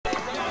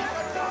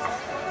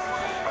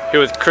Here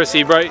with Chris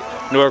Ebright,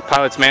 Newark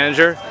Pilots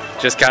manager.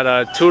 Just got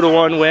a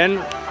 2-1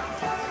 win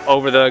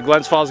over the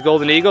Glens Falls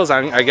Golden Eagles.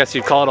 I guess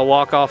you'd call it a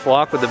walk-off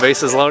walk with the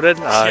bases loaded.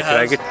 Can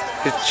I get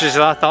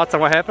your thoughts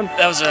on what happened?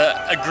 That was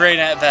a great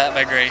at-bat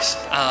by Grace.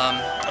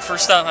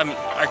 First off,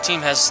 our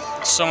team has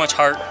so much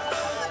heart,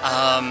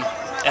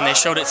 and they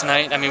showed it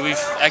tonight. I mean,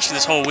 we've actually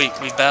this whole week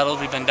we've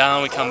battled, we've been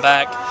down, we come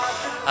back.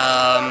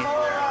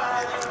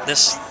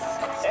 This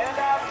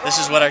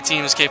is what our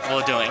team is capable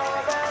of doing.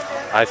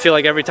 I feel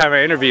like every time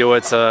I interview,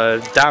 it's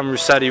a Dom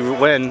Rossetti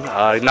win.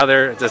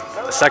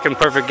 The second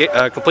perfect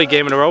complete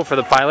game in a row for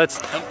the Pilots.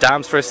 Yep.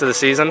 Dom's first of the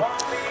season.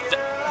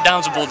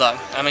 Dom's a bulldog.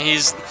 I mean,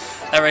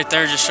 that right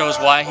there just shows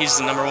why he's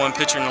the #1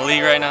 pitcher in the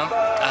league right now.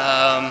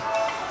 I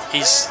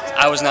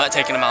was not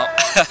taking him out.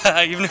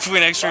 Even if we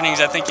went extra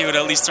innings, I think he would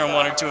at least throw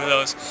 1 or 2 of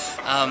those.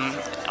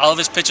 All of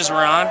his pitches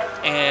were on,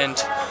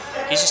 and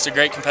he's just a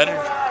great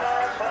competitor.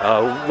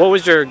 What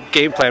was your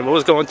game plan? What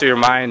was going through your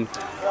mind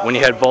when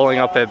you had Bowling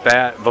up at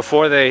bat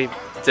before they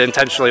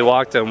intentionally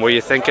walked him? Were you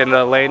thinking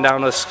of laying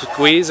down a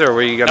squeeze, or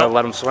were you going to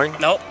let him swing?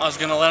 Nope, I was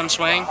going to let him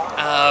swing.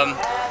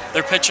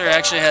 Their pitcher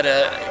actually had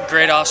a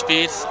great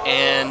off-speed,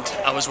 and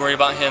I was worried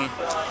about him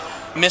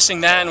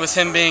missing that. And with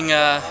him being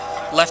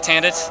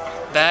left-handed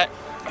bat,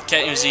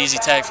 it was an easy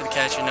tag for the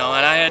catcher. And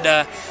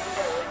I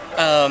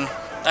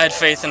had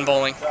faith in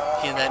Bowling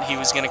that he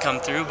was going to come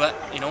through. But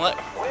you know what?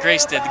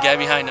 Grace did, the guy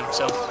behind him.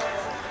 So.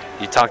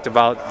 You talked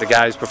about the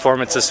guys'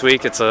 performance this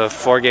week. It's a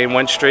 4-game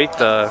win streak,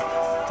 the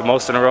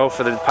most in a row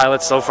for the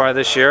Pilots so far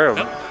this year.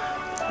 Yep.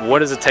 What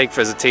does it take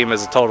for the team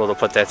as a total to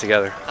put that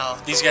together? Oh,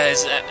 these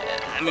guys,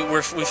 I mean,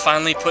 we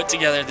finally put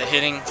together the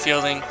hitting,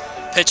 fielding,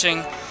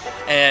 pitching,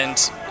 and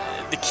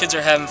the kids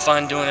are having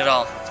fun doing it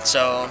all.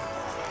 So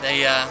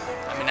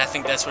I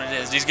think that's what it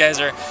is. These guys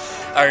are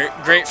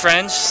great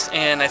friends,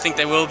 and I think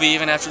they will be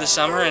even after the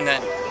summer, and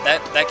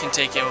that can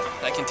take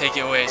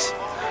you a ways.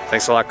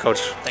 Thanks a lot, Coach.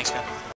 Thanks, man.